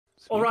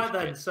All right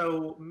then.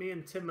 So me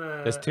and Tim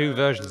are. There's two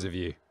versions of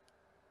you.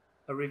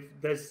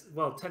 There's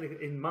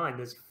technically in mine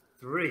there's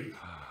three.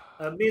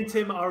 Me and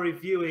Tim are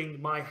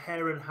reviewing my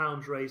Hare and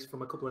Hounds race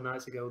from a couple of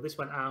nights ago. This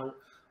went out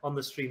on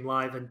the stream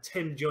live, and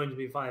Tim joined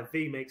me via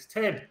vMix.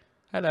 Tim,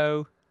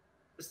 hello.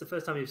 This is the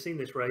first time you've seen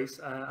this race,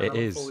 and I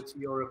look forward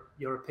to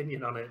your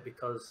opinion on it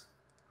because,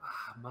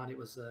 man, it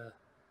was a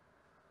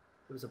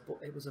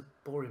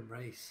boring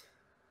race.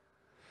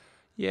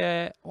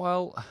 Yeah,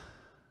 well,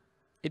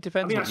 it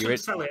depends. I should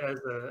sell it as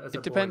a.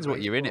 It depends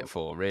what you're in it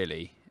for,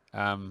 really.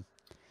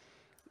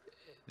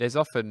 There's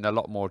often a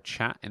lot more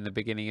chat in the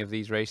beginning of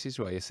these races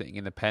while you're sitting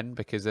in the pen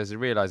because there's a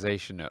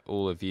realization that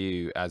all of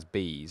you as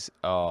Bs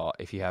are,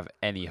 if you have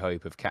any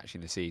hope of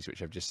catching the Cs,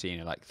 which I've just seen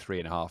are like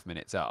 3.5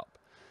 minutes up,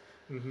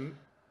 you're going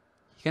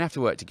to have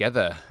to work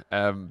together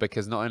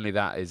because not only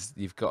that is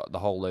you've got the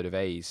whole load of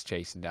As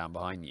chasing down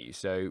behind you.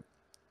 So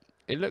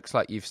it looks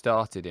like you've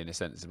started in a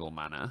sensible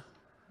manner.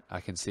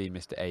 I can see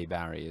Mr. A.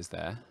 Barry is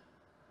there.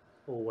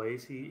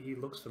 Always. He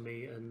looks for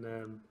me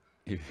and...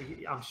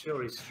 I'm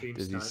sure he streams.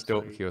 Does he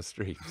stalk your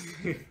streams?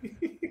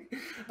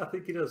 I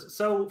think he does.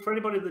 So, for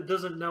anybody that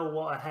doesn't know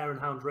what a Hare and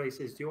Hound race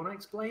is, do you want to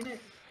explain it?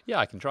 Yeah,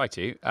 I can try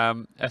to.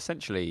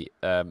 Essentially,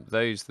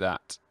 those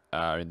that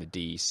are in the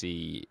D,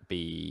 C,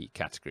 B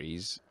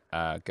categories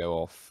go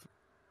off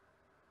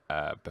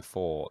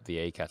before the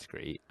A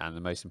category, and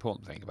the most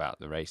important thing about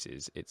the race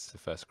is it's the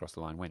first across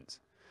the line wins.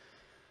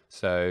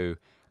 So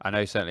I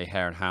know certainly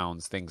Hare and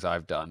Hounds, things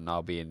I've done,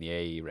 I'll be in the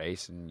A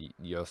race, and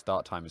your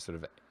start time is sort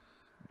of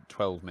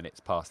 12 minutes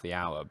past the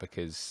hour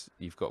because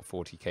you've got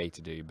 40k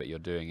to do, but you're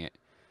doing it.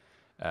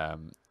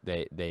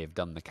 They have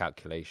done the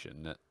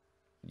calculation that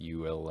you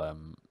will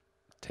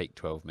take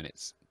 12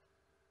 minutes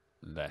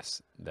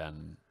less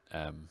than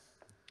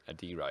a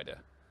D rider.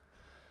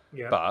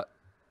 Yeah. But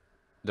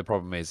the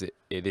problem is it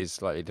is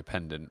slightly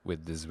dependent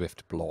with the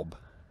Zwift blob,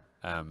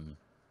 how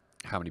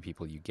many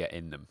people you get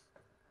in them.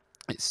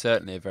 It's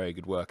certainly a very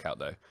good workout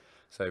though.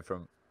 So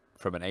from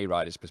an A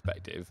rider's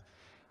perspective,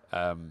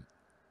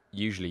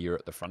 usually you're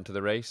at the front of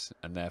the race,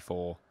 and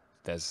therefore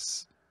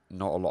there's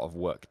not a lot of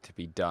work to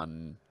be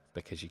done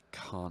because you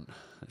can't,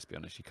 let's be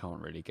honest, you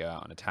can't really go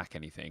out and attack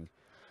anything.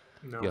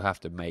 No. You'll have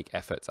to make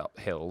efforts up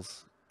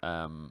hills.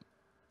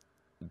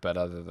 But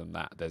other than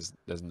that, there's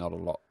not a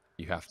lot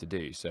you have to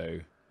do.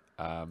 So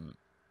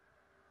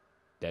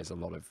there's a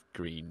lot of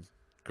green,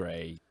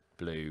 grey,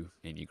 blue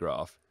in your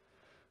graph.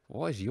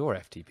 What is your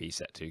FTP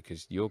set to?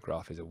 Because your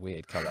graph is a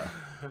weird colour.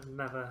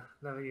 Never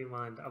you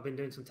mind. I've been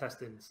doing some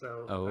testing,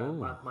 so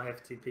my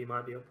FTP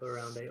might be up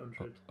around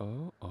 800.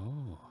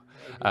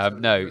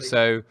 No,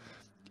 so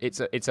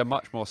it's a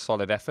much more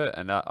solid effort,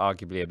 and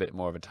arguably a bit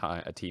more of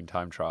a team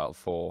time trial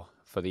for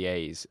the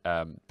A's,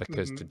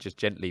 because to just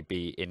gently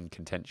be in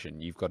contention,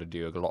 you've got to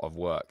do a lot of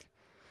work.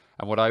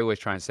 And what I always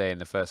try and say in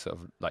the first sort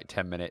of like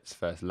 10 minutes,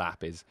 first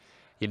lap, is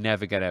you're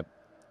never gonna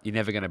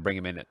bring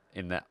him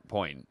in that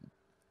point.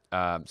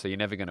 So you're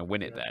never going to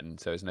win it then,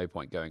 so there's no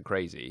point going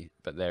crazy.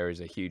 But there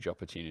is a huge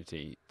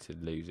opportunity to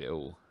lose it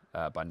all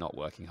by not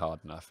working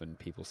hard enough and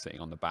people sitting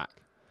on the back.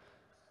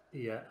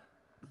 Yeah.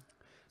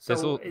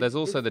 So there's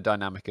also the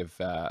dynamic of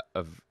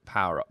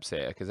power-ups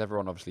here, because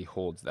everyone obviously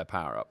hoards their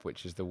power-up,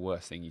 which is the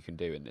worst thing you can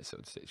do in this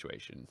sort of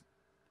situation.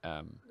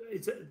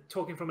 It's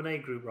talking from an A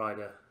group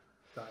rider,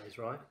 that is,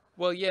 right?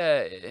 Well,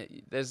 yeah,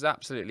 there's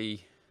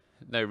absolutely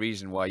no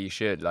reason why you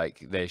should.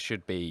 Like, there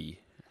should be...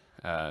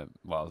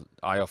 well,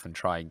 I often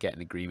try and get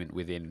an agreement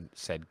within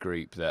said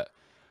group that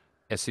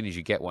as soon as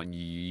you get one,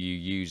 you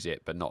use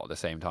it, but not at the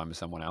same time as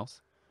someone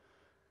else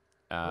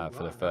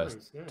for the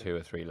first 2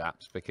 or 3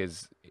 laps,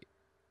 because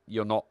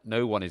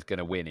no one is going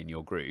to win in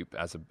your group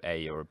as an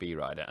A or a B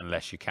rider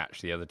unless you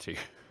catch the other two.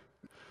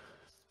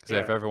 So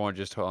if everyone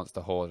just wants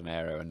to hoard an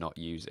aero and not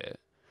use it,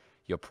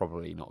 you're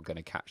probably not going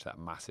to catch that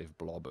massive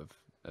blob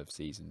of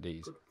C's and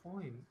D's. Good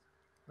point.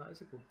 That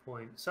is a good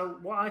point. So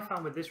what I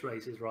found with this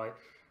race is, right,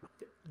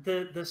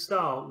 the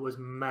start was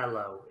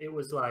mellow. It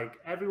was like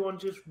everyone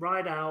just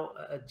ride out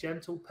at a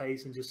gentle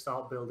pace and just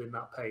start building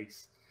that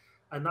pace.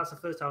 And that's the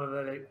first time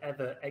I've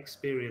ever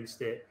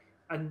experienced it.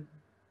 And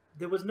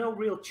there was no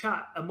real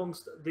chat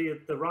amongst the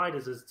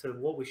riders as to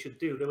what we should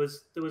do. There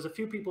was a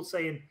few people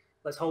saying,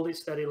 let's hold it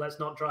steady, let's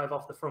not drive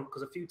off the front,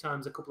 because a few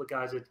times a couple of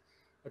guys had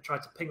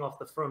tried to ping off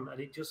the front, and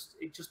it just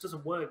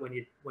doesn't work when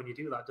you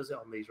do that, does it,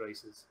 on these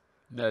races?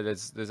 No,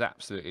 there's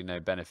absolutely no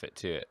benefit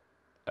to it,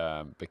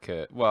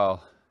 because,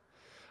 well,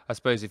 I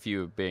suppose if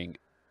you were being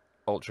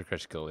ultra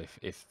critical,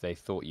 if they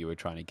thought you were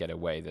trying to get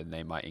away, then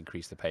they might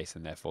increase the pace,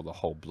 and therefore the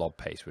whole blob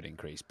pace would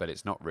increase. But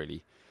it's not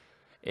really.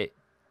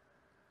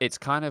 It's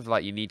kind of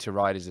like you need to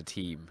ride as a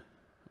team,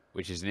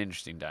 which is an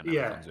interesting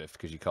dynamic on Zwift,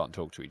 because you can't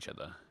talk to each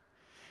other.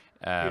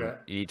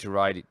 You need to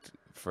ride it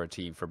for a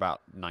team for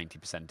about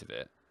 90% of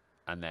it,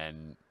 and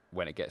then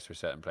when it gets to a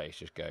certain place,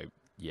 just go,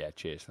 yeah,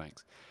 cheers,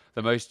 thanks.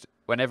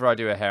 Whenever I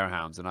do a Hare and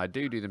Hounds, and I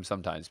do them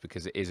sometimes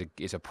because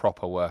it's a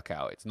proper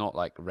workout. It's not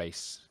like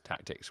race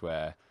tactics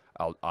where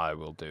I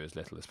will do as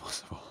little as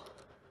possible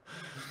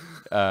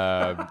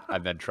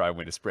and then try and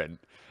win a sprint.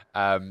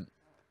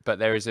 But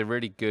there is a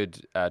really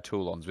good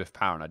tool on Zwift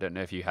Power, and I don't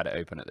know if you had it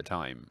open at the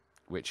time,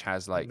 which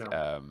has like, No.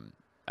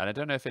 and I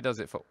don't know if it does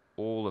it for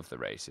all of the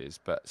races,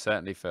 but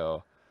certainly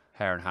for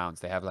Hare and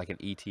Hounds, they have like an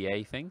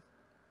ETA thing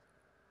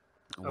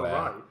Oh, where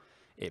right.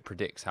 it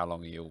predicts how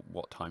long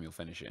what time you'll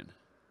finish in,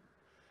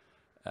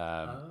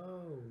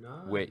 Oh,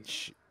 nice.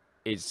 which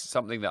is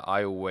something that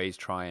I always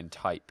try and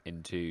type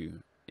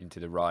into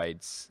the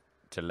rides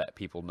to let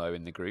people know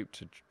in the group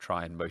to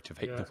try and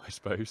motivate Yeah. them, I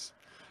suppose.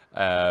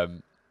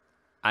 Um,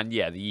 and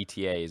yeah, the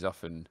ETA is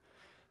often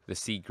the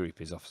C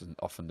group is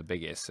often the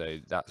biggest, so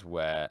that's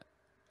where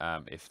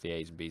if the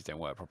A's and B's don't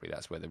work properly,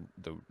 that's where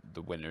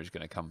the winner is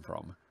going to come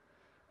from.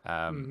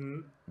 Mm-hmm.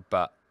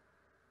 But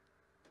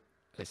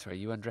sorry, are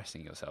you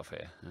undressing yourself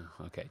here?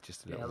 Oh, okay,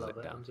 just a Yeah, a little little zip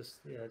bit. down. I'm just,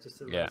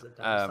 just a Yeah, little zip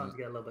down. It's starting to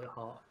get a little bit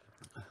hot.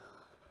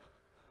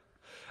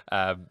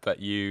 but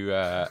you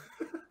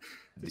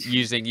Did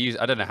use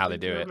I don't know you how they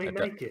do thinking of it.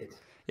 me naked?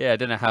 Yeah, I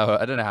don't know how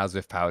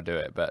Zwift Power do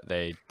it, but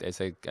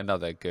it's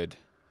another good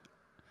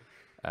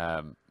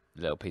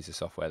little piece of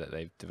software that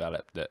they've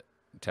developed that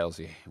tells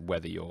you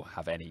whether you'll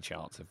have any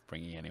chance of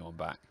bringing anyone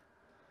back.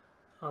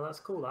 Oh, that's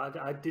cool.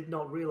 I did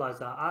not realize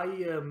that. I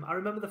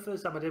remember the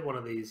first time I did one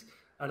of these,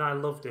 and I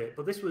loved it.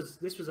 But this was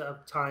at a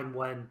time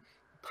when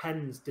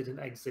pens didn't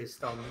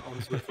exist on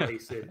Swift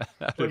Racing,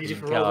 That would when have you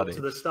just been roll up to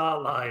carnage. the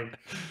start line.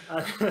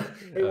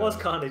 It was Uh,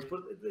 carnage, but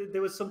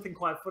there was something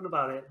quite fun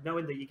about it,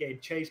 knowing that you're getting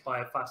chased by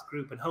a fast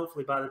group, and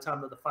hopefully by the time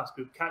that the fast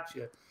group catch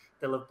you,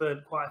 they'll have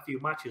burnt quite a few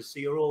matches, so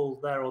you're all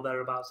there or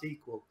thereabouts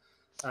equal.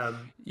 I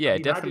yeah,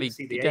 mean, I didn't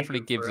see it the A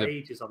definitely group for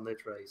ages on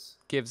this race.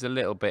 gives a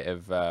little bit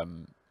of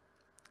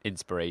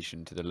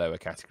inspiration to the lower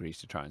categories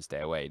to try and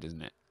stay away,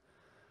 doesn't it?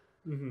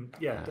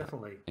 Yeah,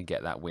 definitely. And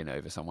get that win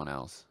over someone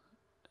else.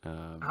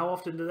 How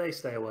often do they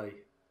stay away?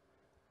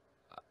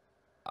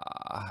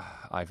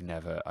 I've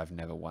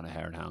never won a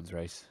Hare and Hounds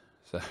race,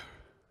 so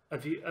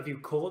Have you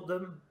caught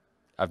them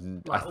I've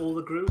like all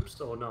the groups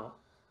or not?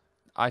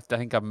 I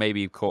think I've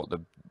maybe caught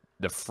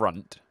the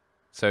front.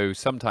 So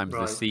sometimes the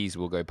Right. C's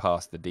will go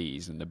past the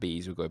D's and the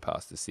B's will go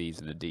past the C's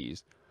and the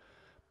D's.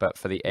 But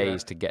for the Yeah.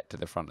 A's to get to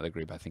the front of the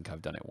group, I think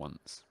I've done it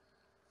once.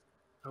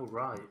 Oh,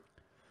 right.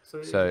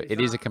 So So it is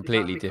a is that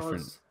completely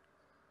different.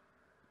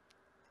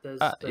 because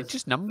there's It's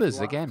just numbers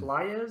again.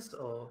 flyers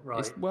or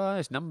right?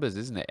 It's numbers,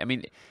 isn't it? I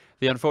mean,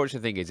 the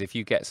unfortunate thing is if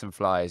you get some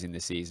flyers in the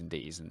C's and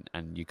D's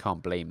and you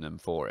can't blame them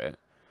for it,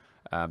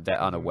 they're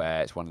Hmm.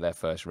 unaware it's one of their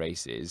first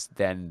races,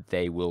 then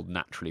they will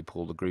naturally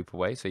pull the group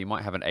away. So you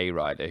might have an A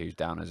rider who's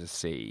down as a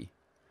C,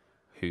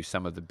 who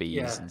some of the B's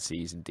Yeah. and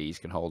C's and D's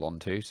can hold on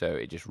to, so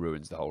it just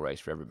ruins the whole race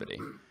for everybody.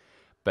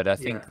 But I Yeah.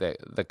 think that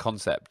the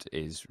concept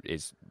is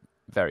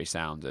very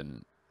sound,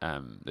 and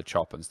the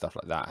chop and stuff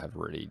like that have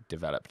really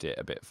developed it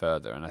a bit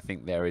further. And I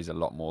think there is a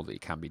lot more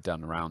that can be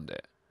done around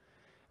it,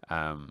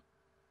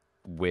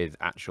 with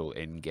actual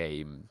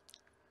in-game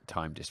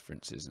time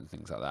differences and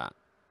things like that.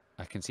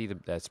 I can see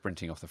them they're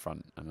sprinting off the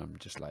front, and I'm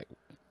just like,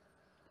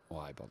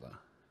 why bother?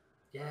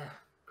 Yeah.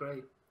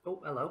 Great.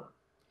 Oh, hello.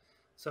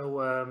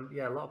 So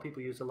yeah, a lot of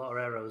people use a lot of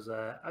arrows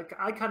there.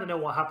 I kind of know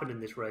what happened in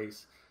this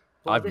race,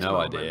 but at I've this no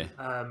moment, idea.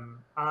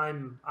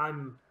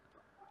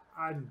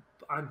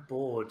 I'm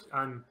bored.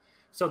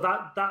 So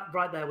that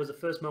right there was the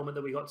first moment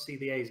that we got to see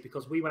the A's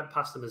because we went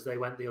past them as they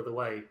went the other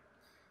way,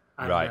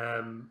 and Right.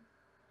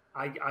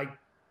 I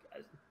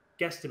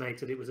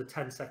guesstimated it was a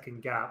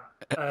 10-second gap.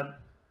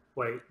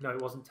 Wait, no, it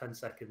wasn't 10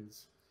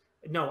 seconds.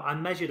 No, I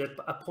measured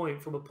a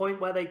point from a point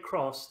where they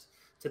crossed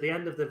to the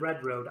end of the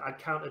red road. I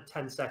counted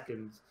 10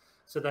 seconds.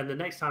 So then the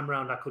next time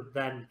round, I could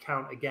then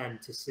count again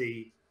to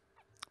see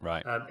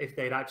Right. if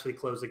they'd actually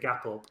closed the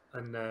gap up.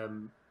 And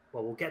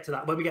well, we'll get to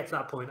that. When we get to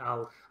that point,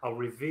 I'll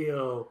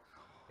reveal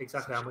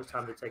exactly how much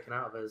time they've taken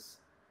out of us.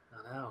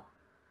 I know.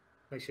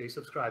 Make sure you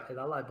subscribe. Hit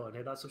that like button.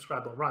 Hit that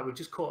subscribe button. Right, we've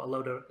just caught a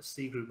load of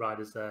C group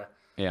riders there.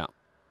 Yeah.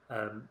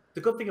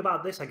 The good thing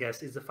about this, I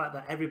guess, is the fact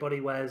that everybody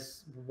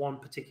wears one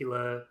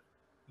particular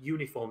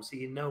uniform, so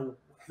you know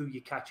who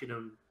you're catching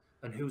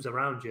and who's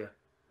around you.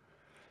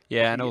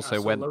 Yeah, and I also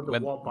saw loads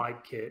of watt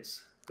bike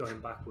kits going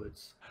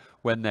backwards.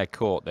 when they're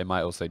caught, they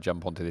might also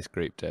jump onto this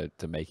group to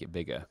make it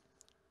bigger.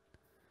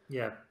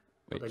 Yeah,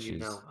 but then Which you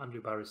is know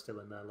Andrew Barry's still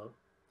in there, look.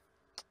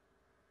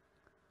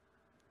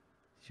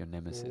 your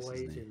nemesis,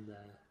 Always isn't he? in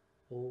there.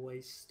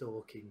 Always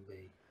stalking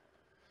me.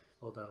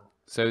 Although...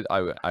 So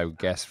I would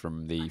guess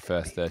from the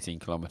first 13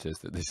 kilometres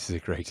that this is a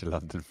Greater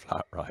London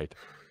flat ride.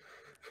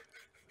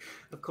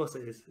 Of course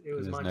it is. It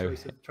was There's my no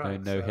choice of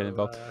track. no so, hill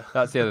involved.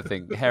 That's the other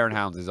thing. Hare and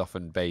Hounds is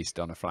often based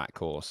on a flat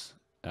course,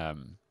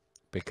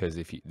 because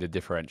the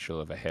differential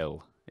of a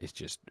hill is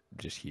just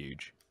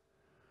huge.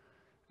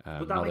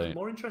 Would that make it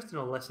more interesting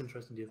or less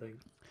interesting, do you think?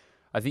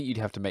 I think you'd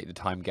have to make the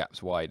time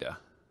gaps wider.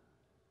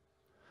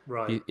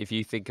 Right. If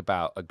you think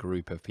about a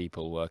group of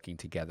people working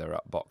together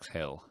up Box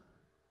Hill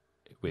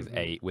with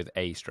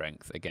A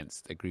strength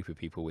against a group of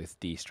people with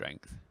D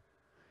strength,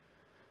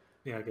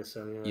 Yeah, I guess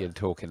so, yeah. you're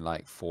talking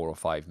like 4 or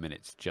 5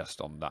 minutes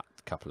just on that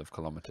couple of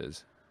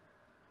kilometres.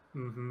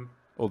 Mm-hmm.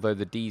 Although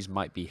the Ds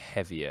might be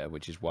heavier,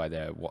 which is why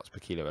their watts per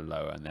kilo are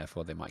lower, and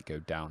therefore they might go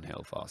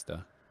downhill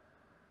faster.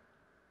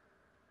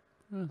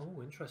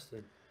 Oh,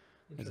 interesting.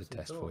 There's a Interesting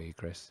test thought. for you,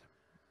 Chris.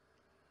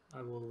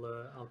 I will.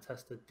 I'll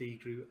test a D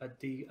group,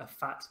 a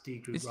fat D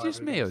group Is it rider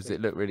just me, or against does a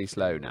it look really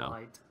slow thin now?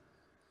 light.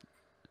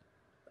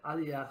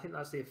 Yeah, I think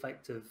that's the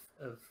effect of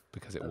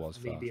Because it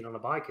was me fast. being on a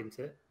bike, isn't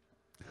it?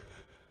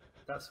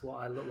 That's what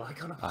I look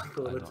like on a bike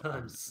all the time. I'm not going to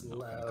comment.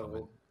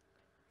 Slow.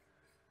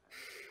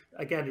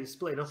 Again, it's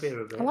splitting up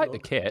here a bit. I like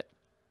Look. the kit.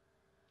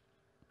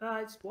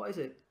 It's what is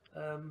it?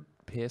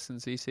 Pearson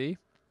CC.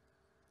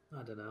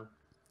 I don't know.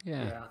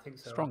 Yeah, Yeah, I think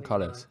so. strong I think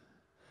colours.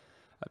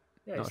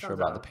 yeah, Not it sure stands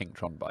about out. the pink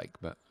Tron bike,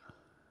 but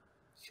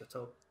Shut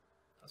up.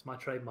 That's my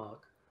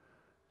trademark.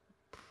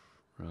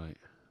 right.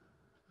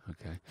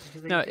 Okay. Do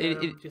you think, No,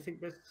 do you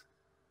think this?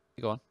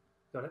 go on.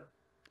 Got it.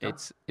 No?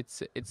 It's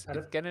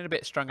Headed? getting a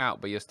bit strung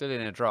out, but you're still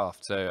in a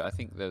draft. So I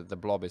think the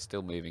blob is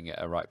still moving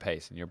at a right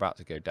pace, and you're about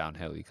to go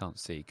downhill. You can't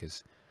see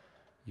because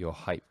your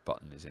hype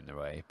button is in the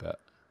way, but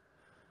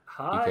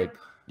Hype.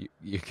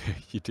 you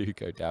do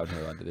go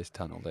downhill under this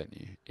tunnel, don't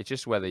you? It's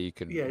just whether you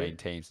can Yeah.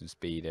 maintain some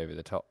speed over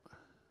the top.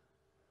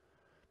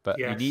 But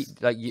you Yes.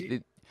 need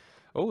like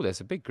oh,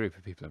 there's a big group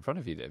of people in front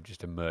of you that have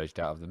just emerged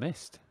out of the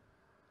mist.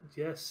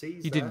 Yeah,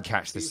 C's. You didn't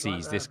catch the C's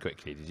C's right this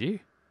quickly, did you?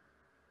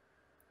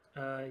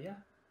 Yeah.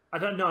 I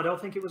don't know. I don't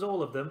think it was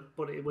all of them,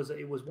 but it was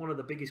one of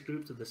the biggest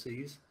groups of the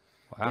C's.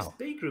 This Wow.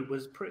 B group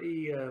was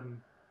pretty.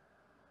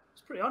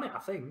 Was pretty on it, I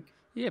think.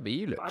 Yeah, but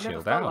you look But I never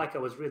chilled felt out. like I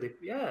was really.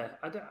 Yeah,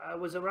 I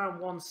was around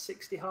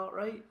 160 heart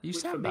rate, You which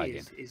for me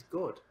sandbagging? is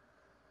good.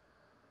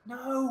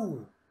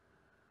 No,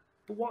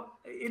 but what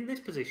in this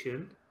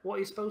position? What are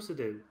you supposed to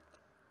do?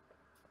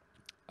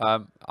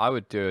 I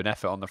would do an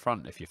effort on the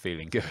front if you're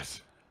feeling good.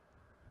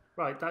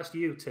 Right, that's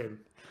you,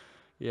 Tim.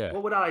 Yeah.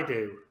 What would I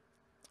do?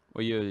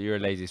 Well, you're a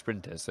lazy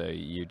sprinter, so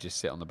you just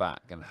sit on the back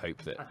and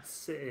hope that I'd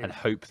sit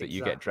in.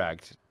 you get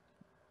dragged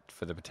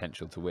for the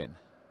potential to win.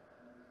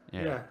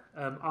 Yeah.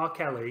 R.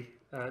 Kelly,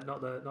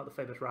 not the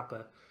famous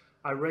rapper.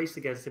 I raced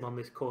against him on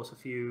this course a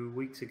few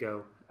weeks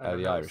ago. And Oh, I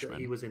the noticed that Irishman.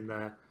 he was in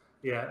there.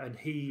 Yeah, and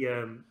he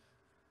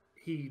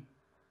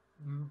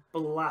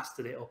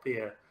blasted it up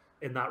here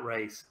in that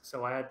race.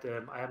 So I had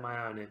my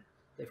eye on him.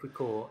 If we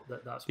caught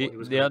that's what he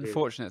was The going to do.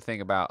 unfortunate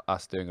thing about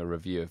us doing a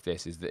review of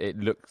this is that it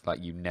looks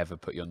like you never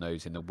put your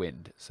nose in the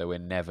wind, so we're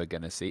never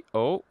going to see.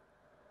 Oh,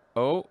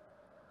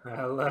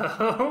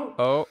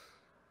 Hello.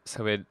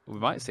 so we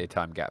might see a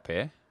time gap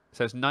here.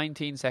 So it's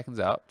 19 seconds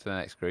up to the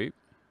next group,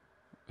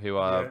 who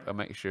are a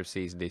mixture of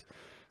C's and D's.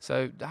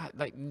 So that,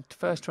 like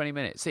first 20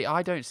 minutes. See,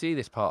 I don't see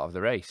this part of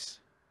the race.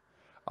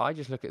 I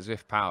just look at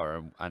Zwift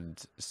Power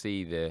and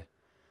see the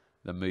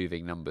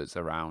moving numbers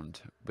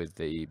around with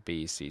the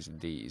B's, C's, and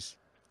D's.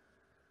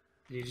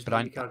 You just do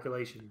your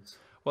calculations.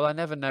 Well, I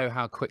never know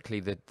how quickly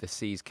the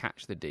C's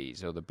catch the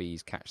D's or the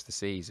B's catch the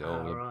C's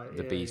or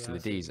the B's to the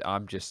D's.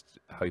 I'm just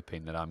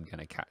hoping that I'm going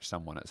to catch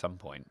someone at some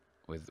point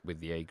with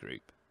the A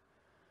group.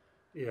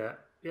 Yeah,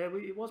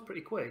 it was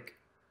pretty quick.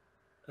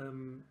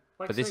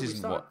 But this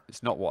isn't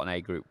it's not what an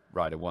A group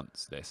rider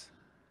wants. This.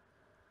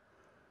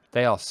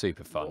 They are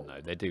super fun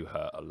though. They do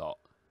hurt a lot,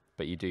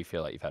 but you do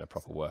feel like you've had a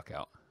proper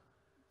workout.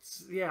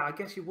 Yeah, I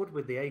guess you would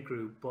with the A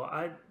group,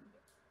 but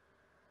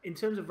in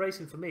terms of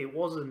racing for me, it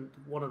wasn't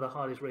one of the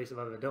hardest races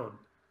I've ever done.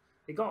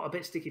 It got a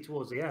bit sticky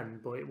towards the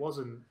end, but it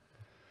wasn't.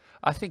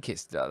 I think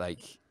it's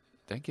like,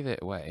 don't give it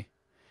away.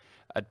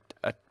 I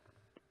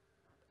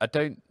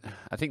don't.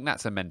 I think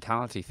that's a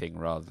mentality thing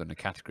rather than a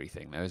category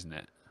thing, though, isn't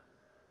it?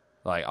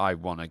 Like, I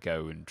want to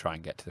go and try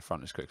and get to the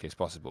front as quickly as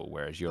possible,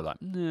 whereas you're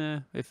like, nah,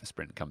 if a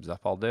sprint comes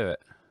up, I'll do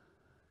it.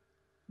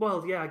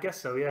 Well, yeah, I guess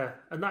so, yeah.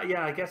 And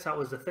I guess that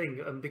was the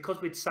thing. And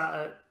because we'd sat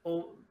at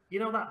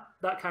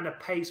that kind of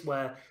pace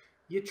where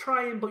you're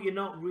trying, but you're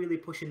not really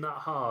pushing that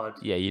hard.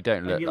 Yeah, you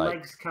don't look and your like...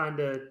 legs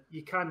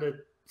you kind of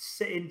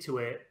sit into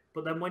it.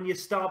 But then when you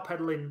start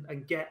pedaling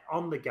and get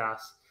on the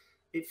gas,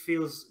 you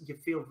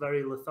feel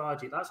very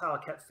lethargic. That's how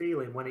I kept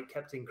feeling when it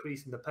kept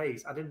increasing the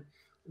pace. I didn't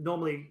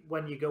normally,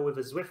 when you go with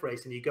a Zwift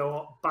race and you go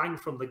up, bang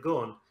from the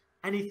gun,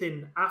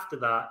 anything after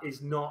that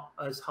is not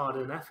as hard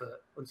an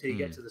effort until you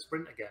get to the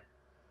sprint again.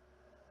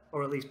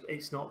 Or at least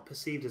it's not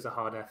perceived as a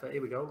hard effort.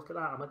 Here we go. Look at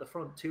that. I'm at the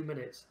front, 2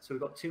 minutes. So we've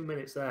got 2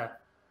 minutes there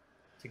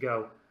to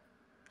go.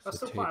 That's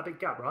still quite a big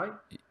gap, right?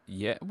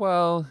 Yeah.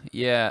 Well,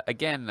 yeah.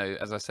 Again, though,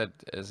 as I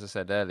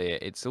said earlier,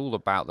 it's all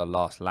about the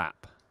last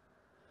lap.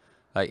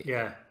 Like,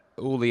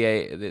 all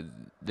the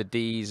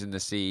D's and the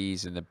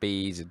C's and the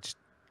B's, and just,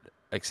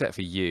 except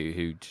for you,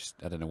 who just,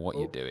 I don't know what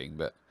you're doing,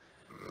 but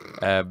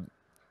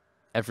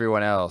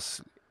everyone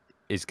else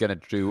is going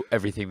to do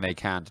everything they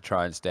can to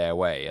try and stay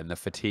away, and the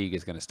fatigue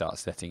is going to start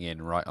setting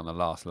in right on the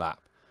last lap.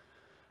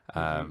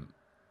 And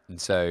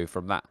so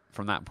from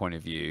that point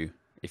of view,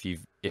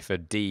 if a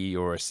D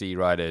or a C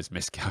rider has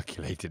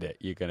miscalculated it,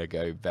 you're going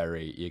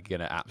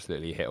to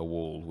absolutely hit a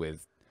wall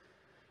with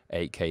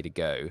 8K to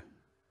go,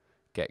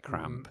 get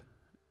cramp,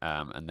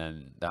 and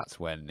then that's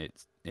when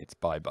it's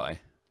bye bye.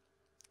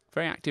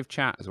 Very active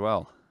chat as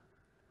well.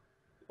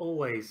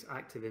 Always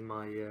active in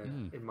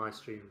my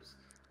streams.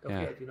 Don't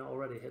forget, if you're not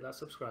already, hit that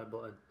subscribe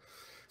button.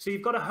 So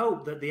you've got to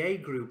hope that the A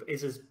group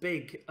is as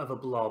big of a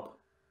blob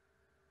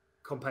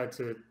compared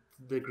to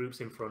the groups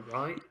in front,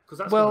 right? Because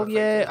that's Well, going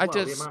to affect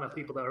yeah, it as well, the amount of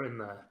people that are in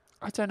there.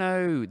 I don't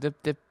know.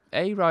 The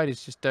A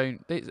riders just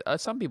don't.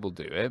 Some people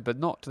do it, but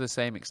not to the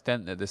same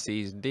extent that the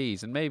C's and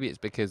D's. And maybe it's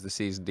because the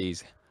C's and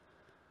D's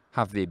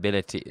have the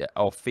ability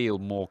or feel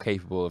more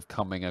capable of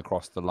coming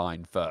across the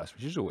line first,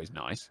 which is always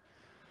nice.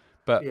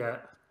 But Yeah.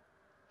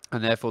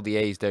 and therefore the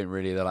A's don't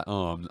really. They're like,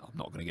 oh, I'm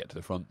not going to get to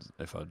the front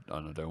if I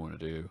don't want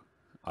to do.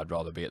 I'd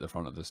rather be at the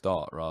front of the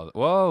start rather.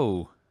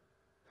 Whoa.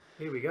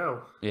 Here we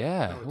go.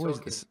 Yeah, Now we're always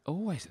talking.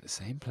 always at the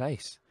same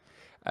place.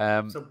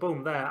 So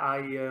boom, there.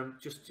 I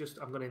just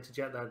I'm going to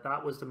interject there.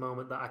 That was the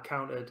moment that I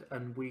counted,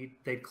 and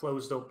they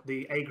closed up.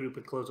 The A group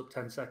had closed up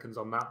 10 seconds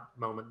on that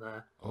moment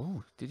there.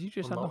 Oh, did you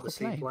just Unlock unlock the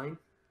a plane? seaplane.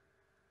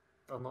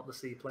 Unlock the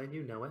seaplane.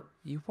 You know it.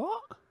 You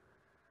what?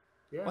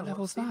 Yeah. What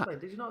level's that? Seaplane.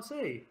 Did you not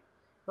see?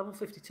 Level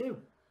 52.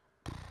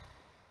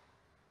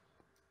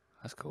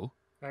 That's cool.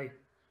 Hey,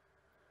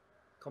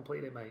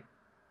 completed it, mate.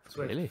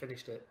 Clearly. Zwift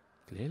finished it.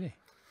 Clearly.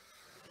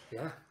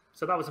 Yeah.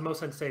 So that was the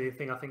most entertaining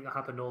thing I think that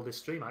happened all this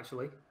stream,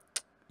 actually.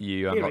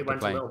 You Here he unlocked the went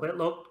a plane. little bit.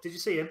 Look, did you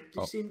see him?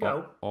 Did you see him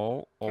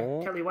go?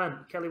 Kelly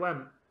went. Kelly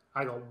went.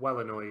 I got well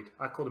annoyed.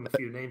 I called him a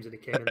few names and he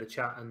came in the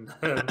chat and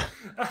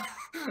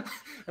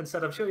and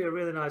said, "I'm sure you're a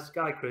really nice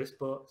guy, Chris,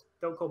 but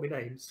don't call me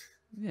names."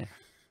 Yeah.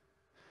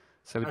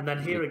 So and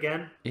then here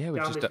again, yeah,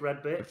 down this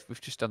red bit.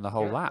 We've just done the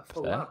whole lap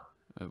full there. lap.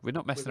 We're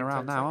not messing Within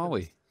around 10 now, are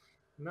we? seconds.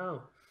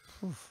 No.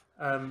 Oof.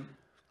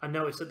 I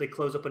noticed that they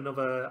closed up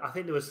another. I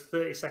think there was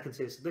 30 seconds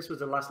here. So this was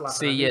the last lap.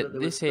 See, yeah,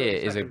 this here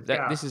is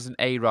this is an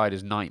A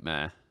rider's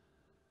nightmare.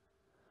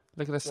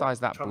 Look at the size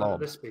of that blob. At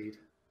this speed.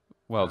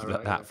 Well,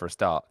 that for a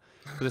start.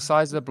 For the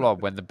size of the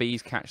blob, when the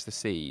B's catch the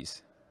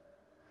C's,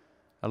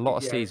 a lot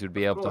of C's would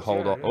be able to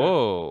hold on. Yeah.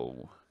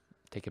 Oh,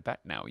 take it back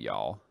now,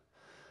 y'all.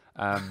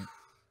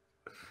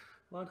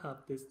 One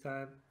hop this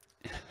time.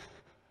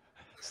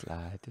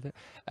 Slide to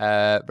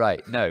the.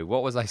 Right. No.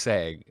 What was I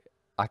saying?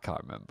 I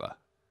can't remember.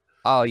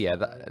 Oh yeah,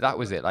 that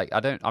was it. Like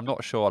I'm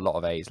not sure a lot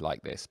of A's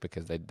like this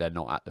because they're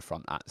not at the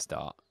front at the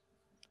start.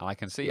 And I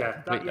can see. I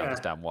completely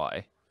understand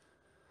why.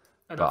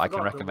 But I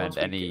can recommend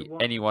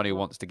anyone who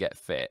wants to get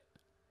fit,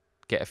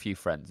 get a few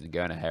friends and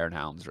go in a hare and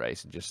hounds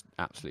race and just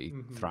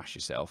absolutely thrash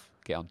yourself.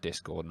 Get on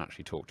Discord and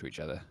actually talk to each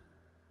other.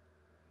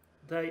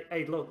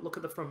 Hey, look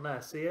at the front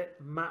there. See it?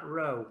 Matt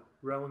Rowe,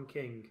 Rowan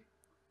King.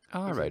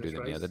 Oh, I rode with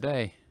him the other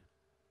day.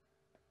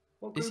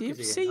 Is he a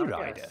C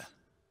rider?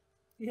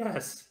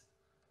 Yes.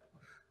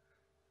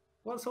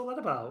 What's all that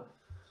about?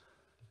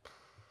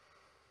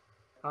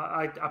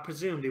 I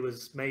presumed he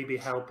was maybe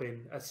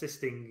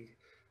assisting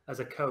as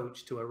a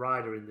coach to a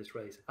rider in this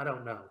race. I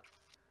don't know.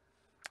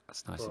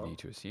 That's nice of you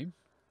to assume.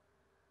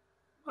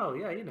 Well,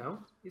 yeah, you know,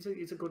 he's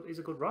a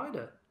good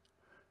rider.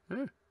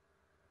 Yeah.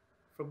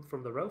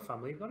 From the Rowe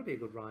family, you've got to be a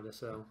good rider.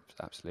 So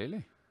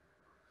absolutely.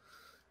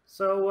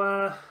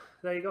 So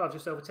there you go. I've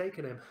just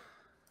overtaken him.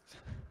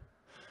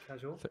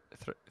 Casual.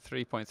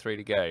 3.3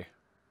 to go.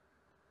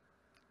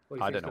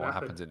 I don't know what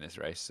happen? happens in this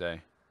race. So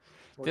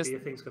what do you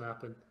think's going to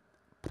happen?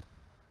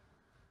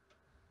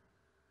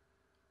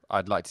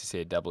 I'd like to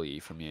see a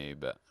W from you,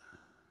 but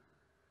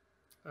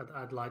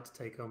I'd like to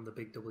take home the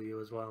big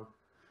W as well.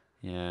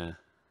 Yeah,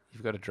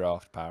 you've got a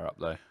draft power up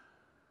though.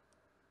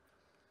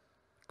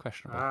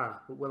 Questionable.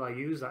 But will I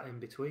use that in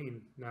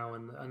between now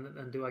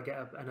and do I get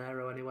an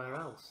aero anywhere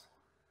else?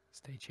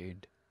 Stay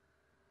tuned.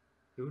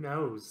 Who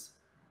knows?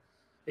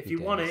 If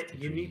you want it,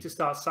 you need to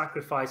start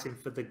sacrificing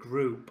for the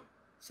group,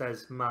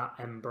 says Matt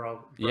Embro.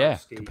 Yeah,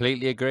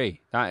 completely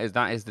agree. That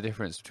is the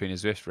difference between a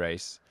Zwift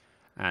race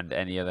and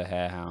any other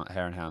hare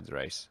and hounds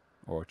race,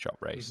 or a chop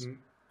race,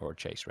 or a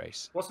chase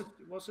race. What's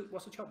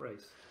a chop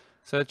race?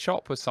 So a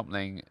chop was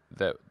something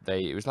that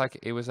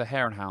it was a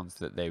hare and hounds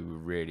that they were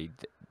really.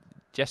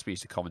 Jesper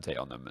used to commentate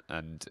on them,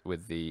 and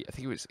with I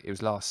think it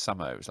was last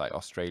summer. It was like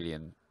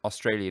Australian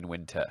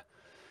winter,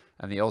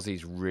 and the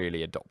Aussies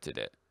really adopted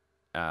it,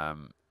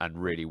 and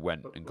really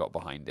went and got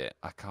behind it.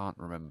 I can't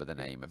remember the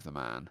name of the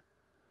man.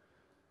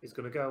 He's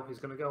gonna go.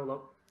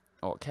 Look.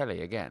 Oh,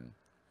 Kelly again.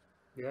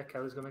 Yeah,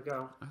 Kelly's gonna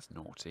go. That's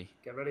naughty.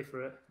 Get ready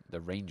for it. The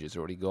ranger's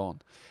already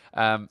gone.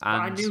 And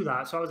I knew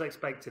that, so I was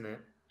expecting it.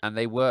 And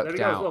they worked there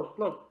he out. Goes.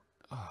 Look.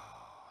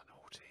 Oh,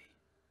 naughty.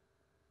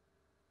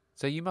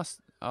 So you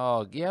must.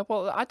 Oh, yeah.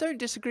 Well, I don't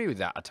disagree with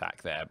that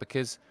attack there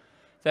because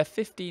they're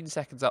 15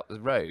 seconds up the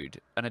road,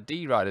 and a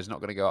D rider's not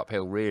going to go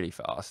uphill really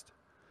fast.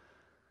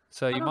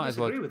 So you might as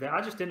well. I don't disagree with it.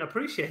 I just didn't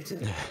appreciate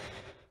it.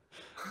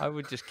 I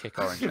would just kick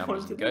orange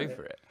numbers and go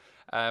for it.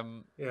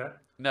 Yeah.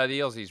 No,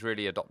 the Aussies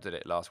really adopted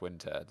it last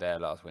winter,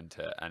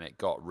 and it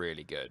got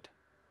really good,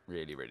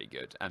 really, really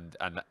good. And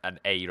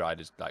A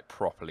riders like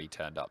properly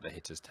turned up, the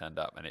hitters turned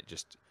up, and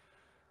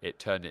it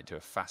turned into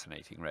a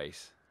fascinating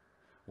race,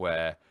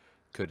 where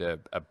could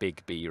a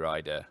big B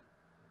rider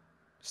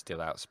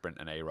still out sprint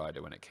an A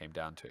rider when it came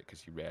down to it?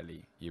 Because you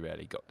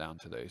rarely got down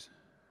to those.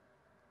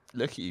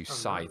 Look at you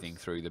scything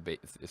through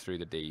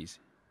the D's.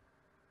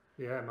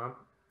 Yeah, man.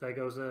 There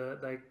goes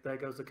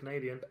the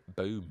Canadian.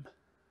 Boom.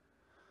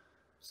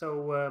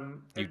 So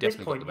at this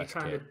point, you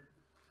kind of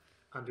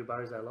Andrew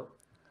Barry's there. Look.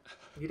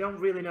 You don't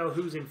really know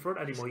who's in front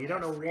anymore. You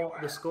don't know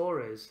what the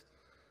score is.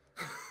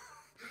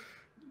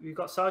 You've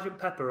got Sergeant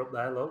Pepper up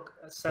there. Look,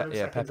 7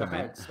 seconds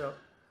Peppermint. ahead.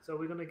 So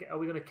are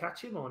we gonna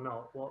catch him or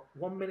not? What,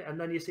 1 minute, and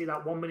then you see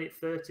that 1 minute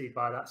 30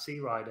 by that Sea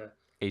Rider.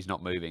 He's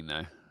not moving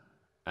though,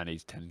 and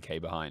he's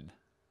 10k behind.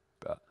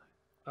 But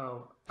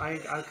oh, I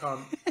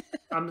can't.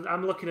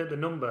 I'm looking at the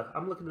number.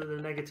 I'm looking at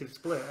the negative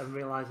split and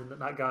realizing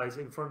that guy's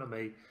in front of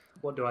me.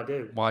 What do I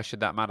do? Why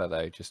should that matter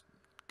though? Just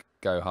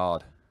go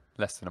hard.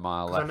 Less than a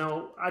mile left. I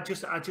know. I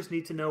just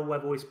need to know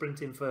whether we're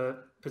sprinting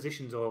for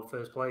positions or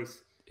first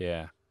place.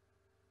 Yeah.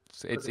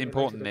 It's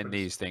important in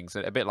these things.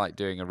 A bit like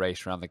doing a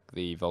race around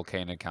the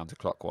volcano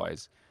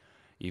counterclockwise.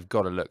 You've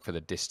got to look for the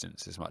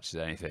distance as much as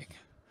anything.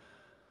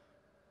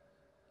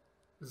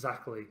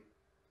 Exactly.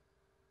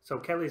 So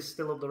Kelly's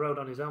still up the road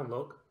on his own,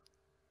 look.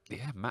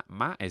 Yeah,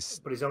 Matt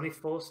is... But he's only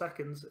 4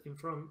 seconds in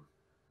front.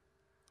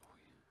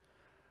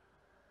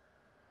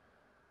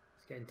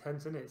 It's getting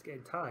tense, isn't it? It's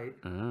getting tight.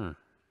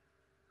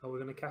 Are we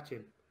going to catch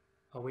him?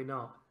 Are we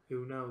not?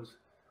 Who knows?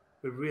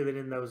 We're reeling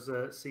in those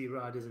C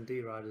riders and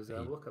D riders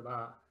there. Look at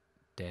that.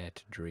 Dare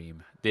to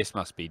dream. This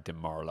must be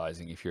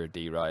demoralising if you're a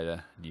D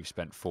rider and you've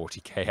spent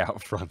 40k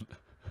out front.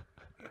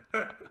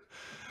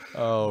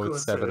 Oh,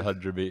 it's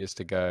 700 metres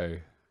to go.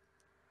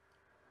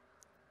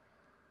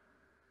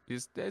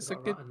 There's a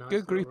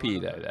good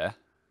groupie though there.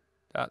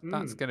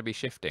 That's going to be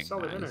shifting.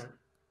 Solid, isn't it?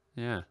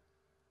 Yeah.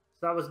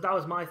 So that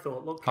was my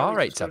thought. Look, heart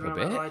rate's up a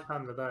bit. Right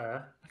hander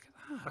there.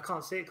 I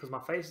can't see it because my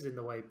face is in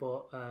the way,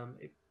 but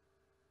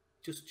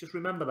just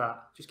remember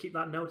that. Just keep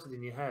that noted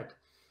in your head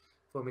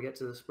when we get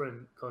to the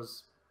sprint,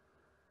 because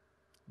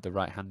the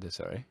right-hander,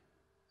 sorry,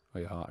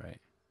 or your heart rate.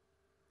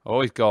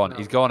 Oh, he's gone. No,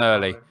 he's gone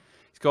early.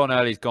 He's gone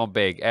early. He's gone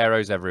big.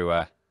 Arrows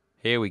everywhere.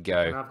 Here we go.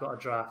 And I've got a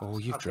draft. Oh,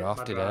 you've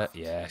drafted it.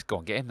 Yeah, go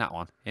on, get in that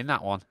one. In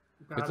that one.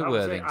 With the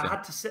Worthington. I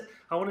had to sit.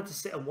 I wanted to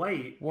sit and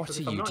wait. What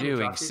are you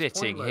doing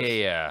sitting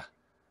here?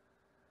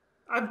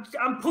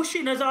 I'm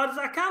pushing as hard as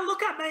I can.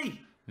 Look at me.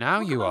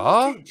 Now Look you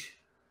are. Wattage.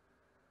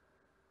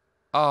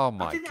 Oh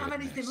my goodness. I didn't have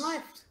anything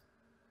left.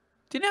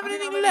 Didn't have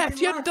anything left.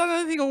 You haven't done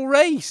anything all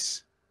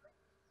race.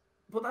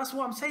 But that's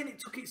what I'm saying. It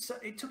took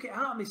it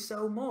out of me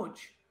so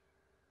much.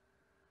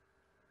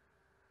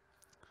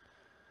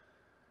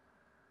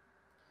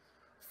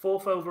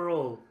 Fourth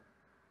overall.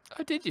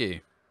 Oh, did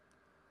you?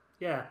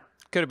 Yeah.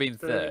 Could have been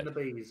third in the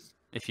bees.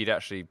 if you'd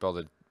actually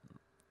bothered,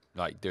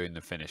 like, doing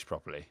the finish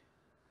properly.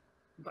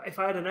 But if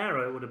I had an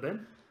arrow, it would have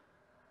been.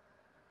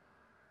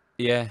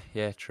 Yeah,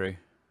 true.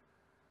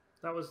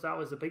 That was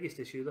the biggest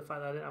issue, the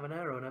fact that I didn't have an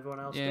arrow and everyone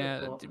else did.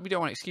 Yeah, we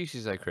don't want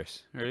excuses though,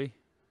 Chris. Really?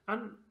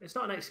 And it's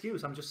not an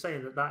excuse. I'm just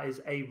saying that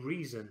is a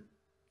reason.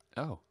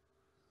 Oh, well,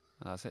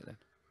 that's it then.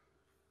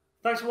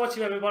 Thanks for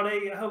watching,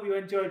 everybody. I hope you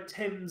enjoyed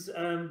Tim's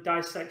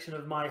dissection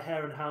of my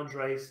hare and hounds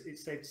race.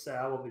 It's safe to say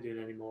I won't be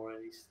doing any more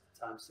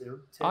anytime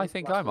soon. Tim, I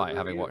think I might,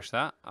 having watched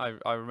that.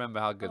 I remember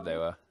how good they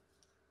were.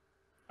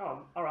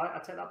 Oh, all right. I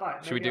take that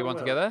back. Should we do one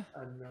together?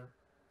 And,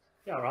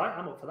 yeah, all right.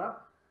 I'm up for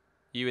that.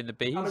 You in the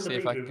bees, see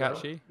if I can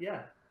catch you?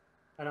 Yeah.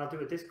 And I'll do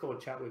a Discord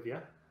chat with you.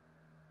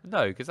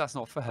 No, because that's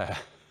not fair.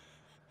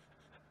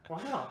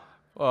 Why not?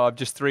 Well, I'm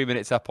just 3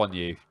 minutes up on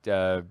you.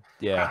 Yeah.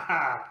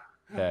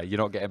 Yeah, you're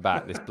not getting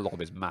back. This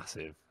blob is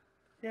massive.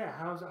 Yeah,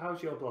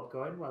 how's your blob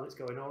going? Well, it's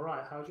going all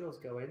right. How's yours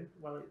going?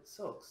 Well, it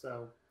sucks,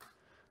 so...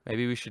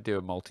 Maybe we should do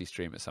a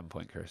multi-stream at some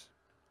point, Chris.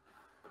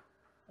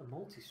 A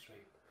multi-stream?